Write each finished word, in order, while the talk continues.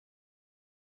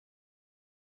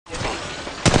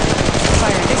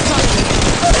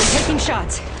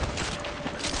shots.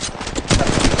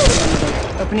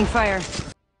 Opening fire.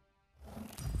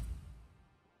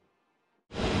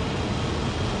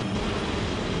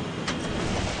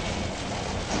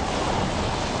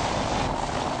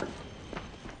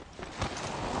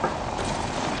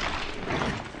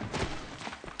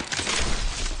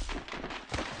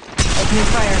 Opening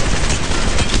fire.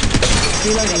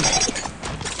 Reloading.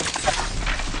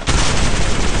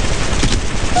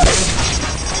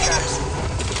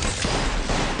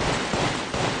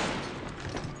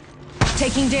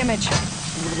 Taking damage.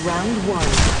 Round one.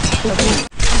 Opening.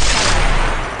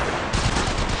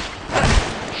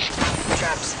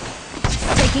 Traps.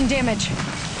 Taking damage.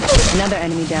 Another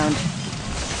enemy downed.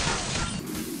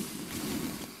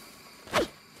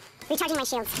 Recharging my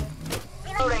shields.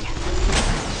 Reloading.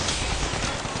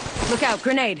 Look out,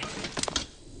 grenade.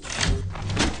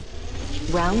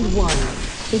 Round one.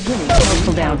 Beginning.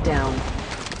 Multiple down. Down.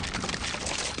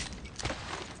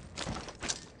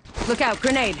 Look out,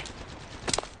 grenade.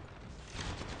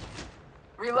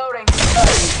 Reloading.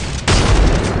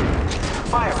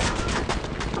 Fire.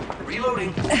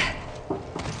 Reloading.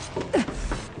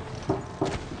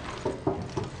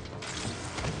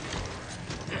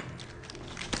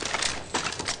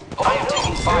 I am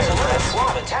taking fire from that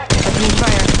squad attacking. Opening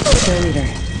fire. Kill leader.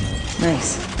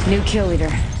 Nice. New kill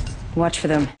leader. Watch for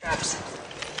them. Traps.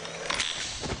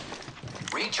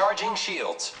 Recharging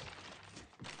shields.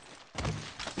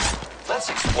 Let's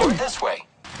explore this way.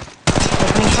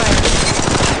 Opening fire.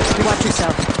 Watch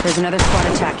yourself. There's another squad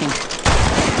attacking.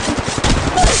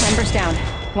 Members down.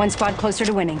 One squad closer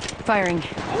to winning. Firing.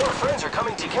 More friends are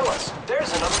coming to kill us.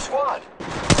 There's another squad.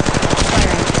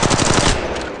 Firing.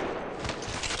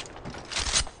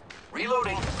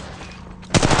 Reloading.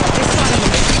 They spotted me.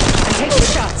 I'm taking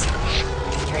shots.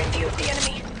 You're in view of the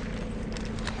enemy.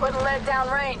 Putting lead down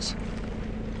range.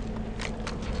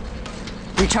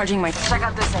 Recharging my... Check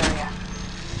out this area.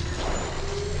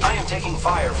 I am taking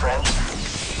fire, friends.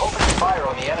 Opening fire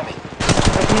on the enemy.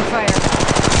 Opening fire.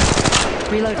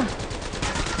 Reload.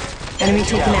 Enemy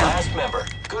taken out. Last member.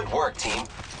 Good work, team.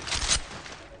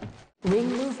 Ring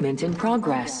movement in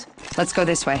progress. Let's go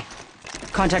this way.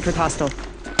 Contact with hostile.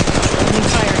 Opening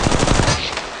fire.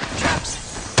 Traps.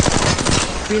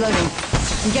 Reloading.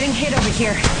 I'm getting hit over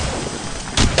here.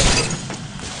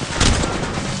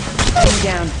 Enemy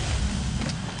down.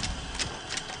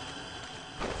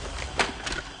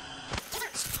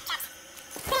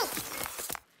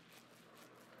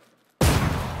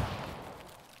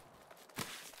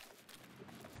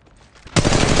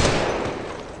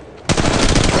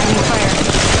 Opening fire.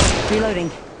 Reloading.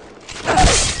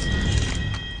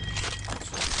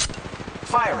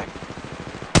 Firing.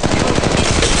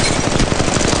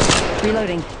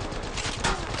 Reloading.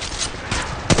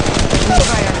 Opening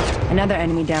fire. Another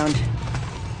enemy downed.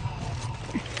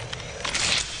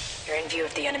 You're in view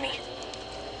of the enemy.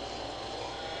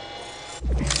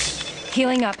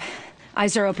 Healing up.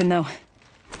 Eyes are open though.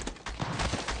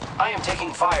 I am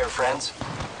taking fire, friends.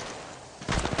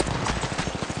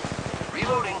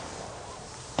 Reloading.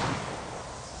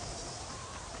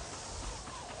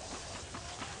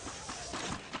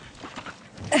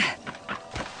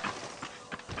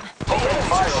 Opening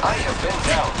fire. I have been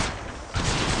down.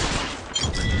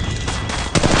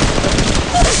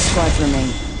 Squads remain.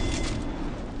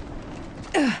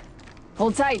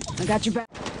 Hold tight. I got your back.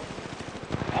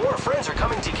 More friends are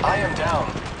coming to kill. I am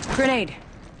down. Grenade.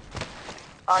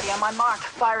 Already on my mark.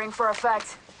 Firing for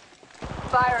effect.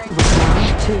 Firing.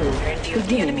 Round two. You're in view of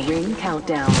the Beginning enemy. ring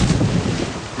countdown.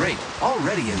 Great.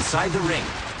 Already inside the ring.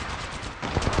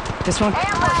 This one.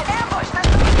 Ambush! Ambush!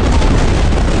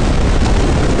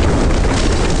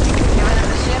 Giving them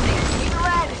the shimmy. Keep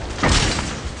red.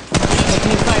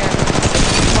 Opening fire.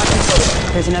 Watch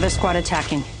this. There's another squad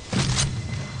attacking.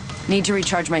 Need to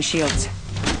recharge my shields.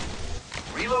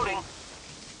 Reloading.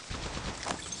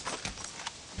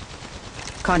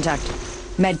 Contact.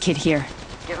 Med kit here.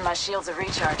 Giving my shields a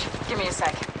recharge. Give me a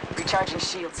sec. Recharging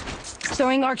shields.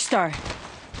 Throwing arc star.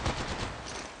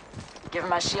 Giving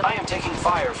my shield. I am taking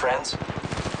fire, friends.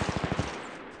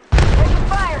 Taking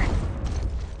fire.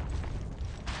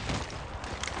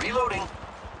 Reloading.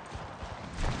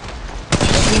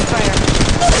 Opening fire.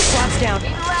 Squad's down.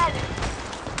 Keep red.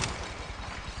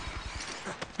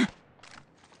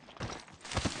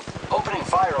 Opening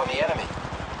fire on the enemy.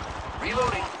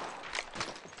 Reloading.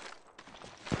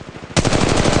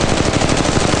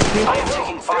 I am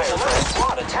taking fire, friends.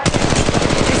 Squad attacking.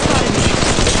 They spotted me.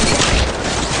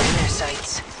 In their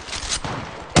sights.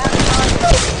 Down the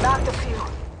target. Knocked a few.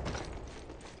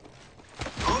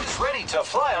 Who's ready to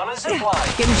fly on a zip line?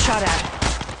 Getting shot at.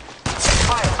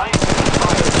 Fire. I am taking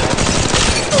fire,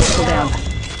 friends. Hostile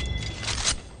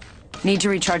down. Need to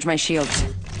recharge my shields.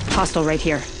 Hostile right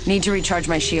here. Need to recharge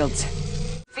my shields.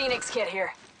 Phoenix kit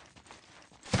here.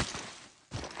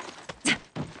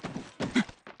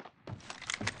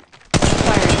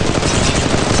 Firing.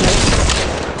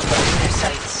 Their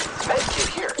sights. Med kit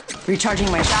here.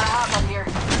 Recharging my Gotta hop up here.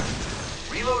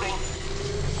 Reloading.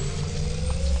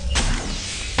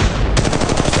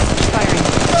 firing.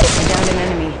 I downed an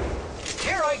enemy.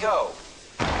 Here I go.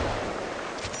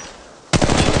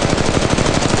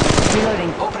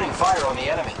 Reloading. Opening fire on the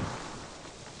enemy.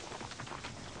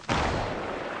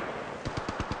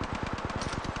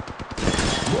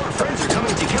 More friends are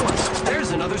coming to kill us.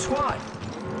 There's another squad.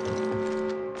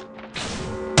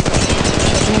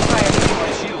 Opening fire.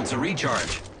 My shields to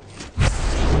recharge.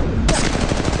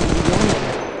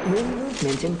 Ring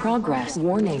movement in progress.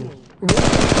 Warning.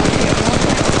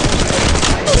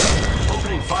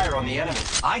 Opening fire on the enemy.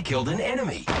 I killed an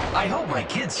enemy. I hope my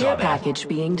kids saw Care that. package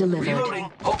being delivered. Reloading.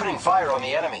 Opening fire on the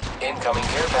enemy. Incoming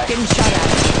care package. Getting shot at.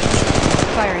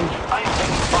 Firing. I am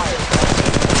taking fire.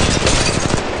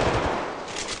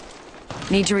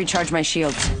 Need to recharge my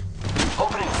shields.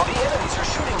 Opening fire. The enemies are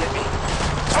shooting at me.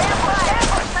 Ambush!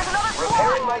 There's another squad!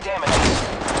 Repairing my damages.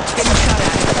 Getting shot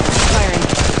at. Firing.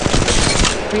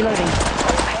 Reloading.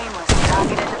 Painless.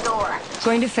 Knocking at the door.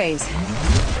 Going to phase.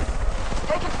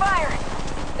 Taking fire!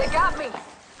 They got me!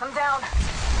 I'm down.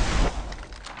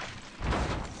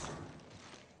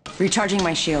 Recharging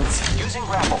my shields. Using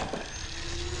grapple.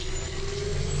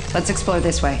 Let's explore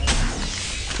this way.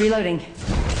 Reloading.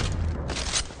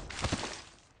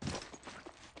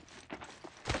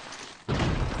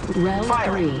 Round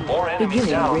Firing. 3. More enemies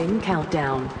Beginning down. ring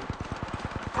countdown.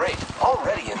 Great.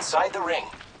 Already inside the ring.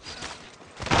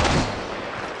 The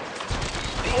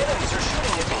enemies are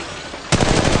shooting at me.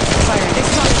 Firing. They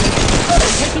spotted me.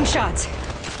 I'm taking shots.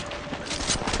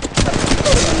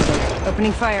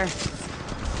 Opening fire.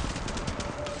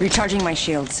 Recharging my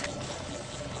shields.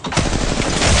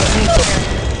 Opening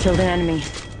fire. Killed an enemy.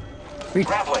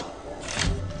 Grappling.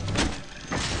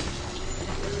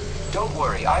 Don't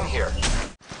worry, I'm here.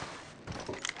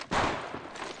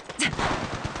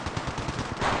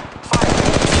 Fire.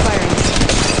 Firing.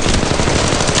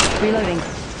 Reloading.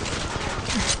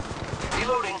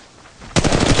 Reloading.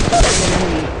 An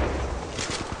enemy.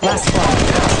 Last squad.